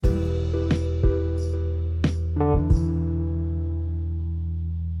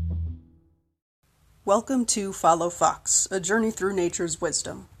Welcome to Follow Fox, a journey through nature's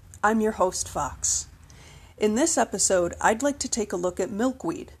wisdom. I'm your host, Fox. In this episode, I'd like to take a look at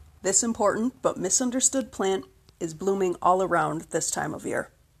milkweed. This important but misunderstood plant is blooming all around this time of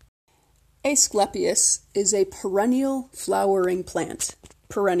year. Asclepias is a perennial flowering plant,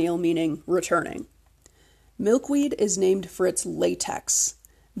 perennial meaning returning. Milkweed is named for its latex,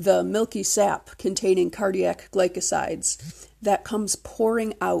 the milky sap containing cardiac glycosides that comes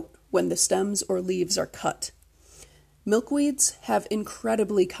pouring out when the stems or leaves are cut. Milkweeds have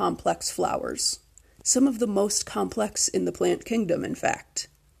incredibly complex flowers, some of the most complex in the plant kingdom, in fact.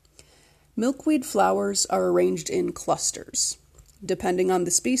 Milkweed flowers are arranged in clusters. Depending on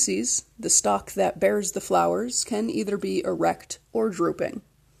the species, the stalk that bears the flowers can either be erect or drooping.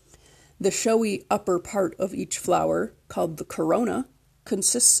 The showy upper part of each flower, called the corona,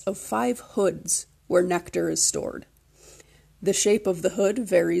 consists of 5 hoods where nectar is stored. The shape of the hood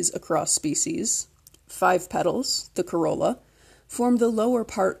varies across species. 5 petals, the corolla, form the lower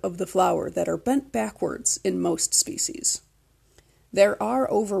part of the flower that are bent backwards in most species. There are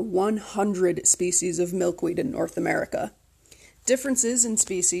over 100 species of milkweed in North America. Differences in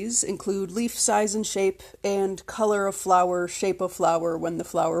species include leaf size and shape, and color of flower, shape of flower when the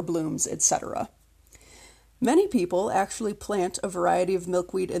flower blooms, etc. Many people actually plant a variety of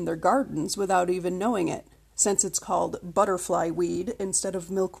milkweed in their gardens without even knowing it, since it's called butterfly weed instead of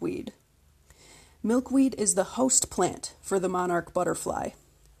milkweed. Milkweed is the host plant for the monarch butterfly.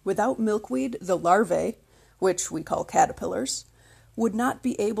 Without milkweed, the larvae, which we call caterpillars, would not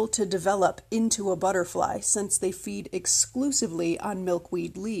be able to develop into a butterfly since they feed exclusively on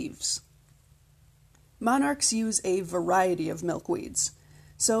milkweed leaves. Monarchs use a variety of milkweeds,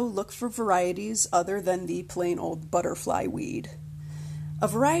 so look for varieties other than the plain old butterfly weed. A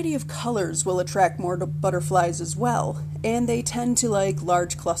variety of colors will attract more butterflies as well, and they tend to like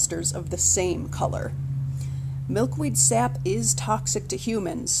large clusters of the same color. Milkweed sap is toxic to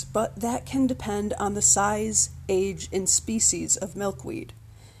humans, but that can depend on the size, age, and species of milkweed.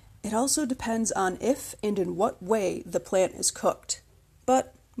 It also depends on if and in what way the plant is cooked,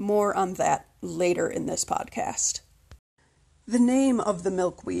 but more on that later in this podcast. The name of the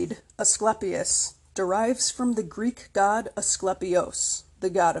milkweed, Asclepias, derives from the Greek god Asclepios, the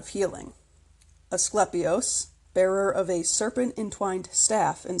god of healing. Asclepios, bearer of a serpent-entwined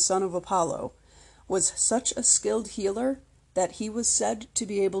staff and son of Apollo, was such a skilled healer that he was said to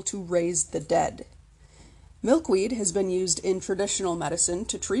be able to raise the dead. Milkweed has been used in traditional medicine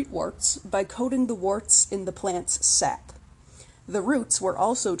to treat warts by coating the warts in the plant's sap. The roots were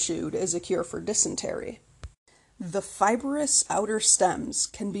also chewed as a cure for dysentery. The fibrous outer stems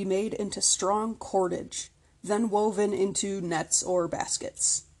can be made into strong cordage, then woven into nets or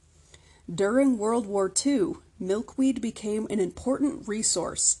baskets. During World War II, milkweed became an important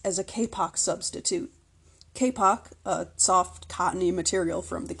resource as a kapok substitute. Kapok, a soft cottony material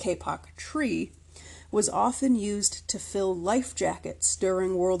from the kapok tree, was often used to fill life jackets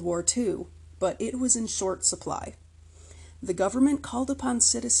during World War II, but it was in short supply. The government called upon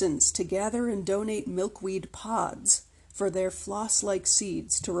citizens to gather and donate milkweed pods for their floss-like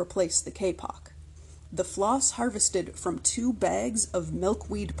seeds to replace the kapok. The floss harvested from 2 bags of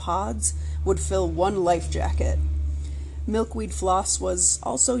milkweed pods would fill 1 life jacket. Milkweed floss was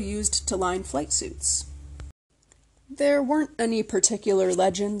also used to line flight suits. There weren't any particular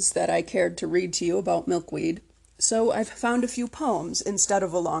legends that I cared to read to you about milkweed, so I've found a few poems instead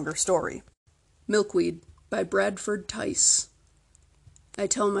of a longer story. Milkweed by Bradford Tice. I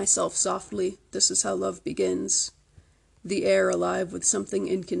tell myself softly, this is how love begins. The air alive with something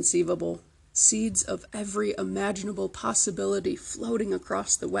inconceivable. Seeds of every imaginable possibility floating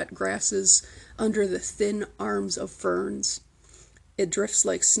across the wet grasses under the thin arms of ferns. It drifts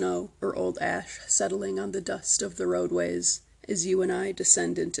like snow or old ash settling on the dust of the roadways as you and I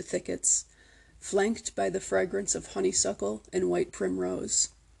descend into thickets, flanked by the fragrance of honeysuckle and white primrose.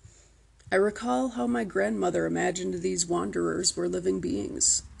 I recall how my grandmother imagined these wanderers were living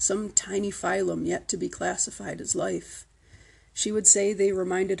beings, some tiny phylum yet to be classified as life. She would say they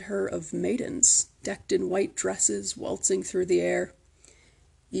reminded her of maidens, decked in white dresses, waltzing through the air.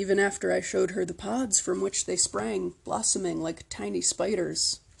 Even after I showed her the pods from which they sprang, blossoming like tiny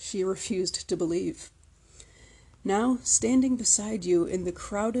spiders, she refused to believe. Now, standing beside you in the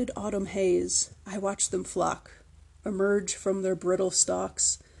crowded autumn haze, I watch them flock, emerge from their brittle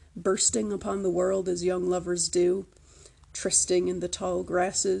stalks, bursting upon the world as young lovers do, trysting in the tall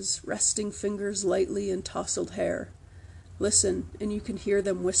grasses, resting fingers lightly in tousled hair. Listen, and you can hear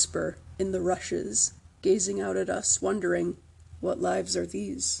them whisper in the rushes, gazing out at us, wondering, what lives are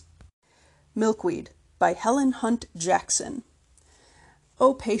these? Milkweed by Helen Hunt Jackson.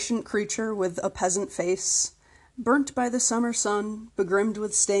 O patient creature with a peasant face, burnt by the summer sun, begrimed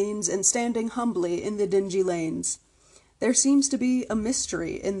with stains, and standing humbly in the dingy lanes, there seems to be a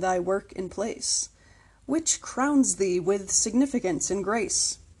mystery in thy work and place, which crowns thee with significance and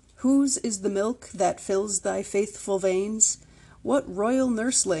grace. Whose is the milk that fills thy faithful veins? What royal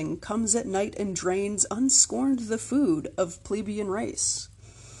nursling comes at night and drains unscorned the food of plebeian race?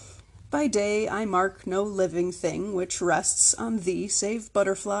 By day I mark no living thing which rests on thee save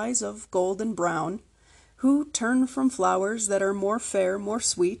butterflies of gold and brown, who turn from flowers that are more fair, more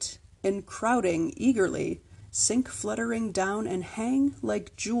sweet, and crowding eagerly, sink fluttering down and hang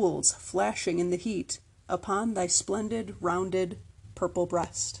like jewels flashing in the heat upon thy splendid, rounded, purple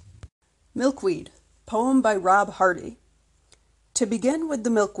breast. Milkweed, poem by Rob Hardy. To begin with the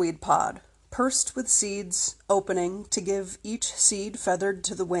milkweed pod, pursed with seeds, opening to give each seed feathered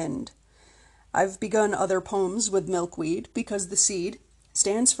to the wind. I've begun other poems with milkweed because the seed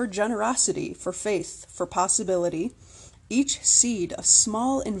stands for generosity, for faith, for possibility, each seed a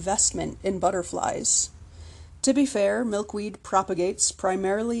small investment in butterflies. To be fair, milkweed propagates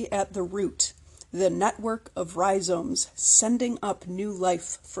primarily at the root, the network of rhizomes sending up new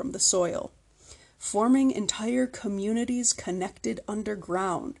life from the soil, forming entire communities connected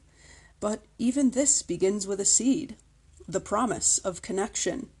underground. But even this begins with a seed, the promise of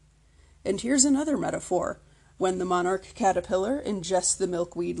connection. And here's another metaphor. When the monarch caterpillar ingests the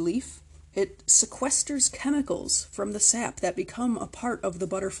milkweed leaf, it sequesters chemicals from the sap that become a part of the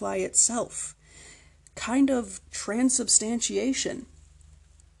butterfly itself. Kind of transubstantiation.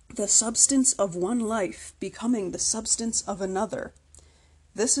 The substance of one life becoming the substance of another.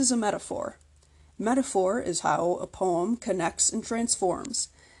 This is a metaphor. Metaphor is how a poem connects and transforms.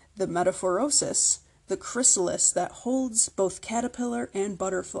 The metaphorosis, the chrysalis that holds both caterpillar and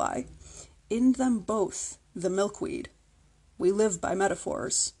butterfly. In them both, the milkweed. We live by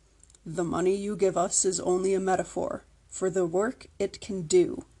metaphors. The money you give us is only a metaphor for the work it can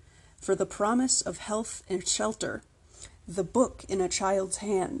do, for the promise of health and shelter, the book in a child's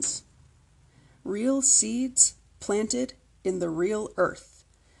hands. Real seeds planted in the real earth.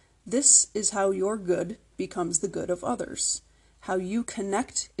 This is how your good becomes the good of others, how you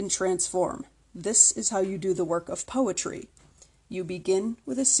connect and transform. This is how you do the work of poetry. You begin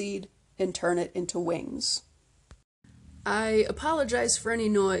with a seed and turn it into wings. I apologize for any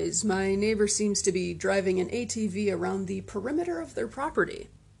noise. My neighbor seems to be driving an ATV around the perimeter of their property.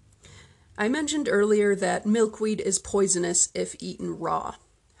 I mentioned earlier that milkweed is poisonous if eaten raw.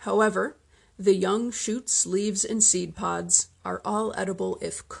 However, the young shoots, leaves, and seed pods are all edible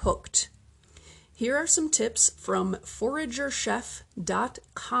if cooked. Here are some tips from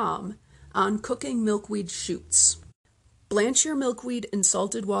foragerchef.com on cooking milkweed shoots. Blanch your milkweed in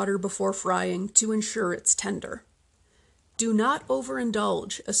salted water before frying to ensure it's tender. Do not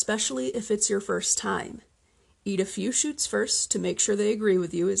overindulge, especially if it's your first time. Eat a few shoots first to make sure they agree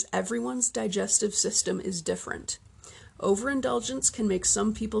with you, as everyone's digestive system is different. Overindulgence can make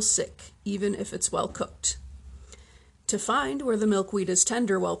some people sick, even if it's well cooked. To find where the milkweed is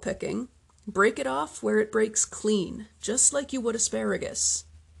tender while picking, break it off where it breaks clean, just like you would asparagus.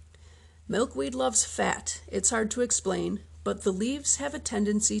 Milkweed loves fat. It's hard to explain, but the leaves have a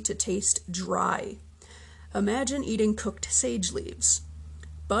tendency to taste dry. Imagine eating cooked sage leaves.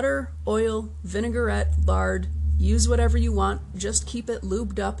 Butter, oil, vinaigrette, lard, use whatever you want, just keep it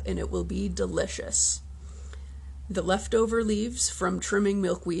lubed up and it will be delicious. The leftover leaves from trimming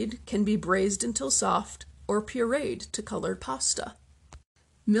milkweed can be braised until soft or pureed to colored pasta.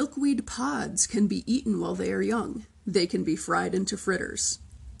 Milkweed pods can be eaten while they are young. They can be fried into fritters.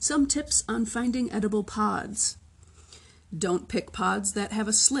 Some tips on finding edible pods. Don't pick pods that have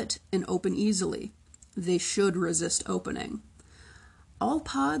a slit and open easily. They should resist opening. All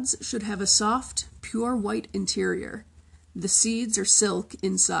pods should have a soft, pure white interior. The seeds or silk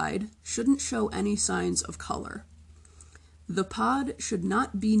inside shouldn't show any signs of color. The pod should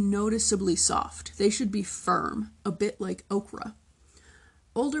not be noticeably soft. They should be firm, a bit like okra.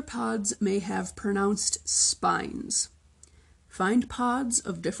 Older pods may have pronounced spines. Find pods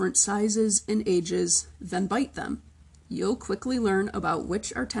of different sizes and ages, then bite them. You'll quickly learn about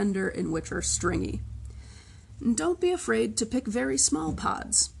which are tender and which are stringy. And don't be afraid to pick very small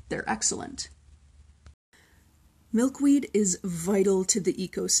pods. They're excellent. Milkweed is vital to the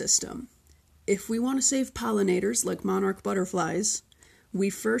ecosystem. If we want to save pollinators like monarch butterflies, we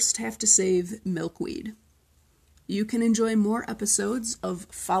first have to save milkweed. You can enjoy more episodes of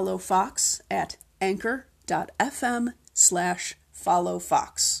Follow Fox at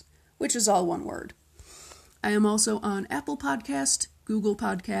anchor.fm/followfox, which is all one word. I am also on Apple Podcast, Google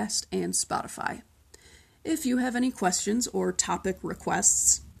Podcast, and Spotify. If you have any questions or topic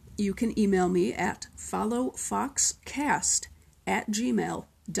requests, you can email me at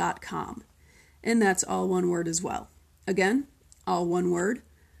followfoxcast@gmail.com. And that's all one word as well. Again, all one word,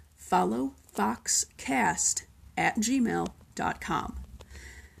 followfoxcast@gmail.com.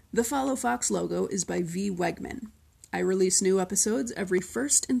 The Follow Fox logo is by V. Wegman. I release new episodes every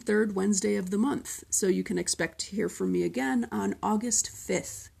first and third Wednesday of the month, so you can expect to hear from me again on August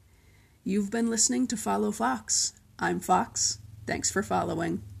 5th. You've been listening to Follow Fox. I'm Fox. Thanks for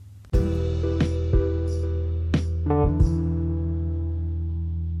following.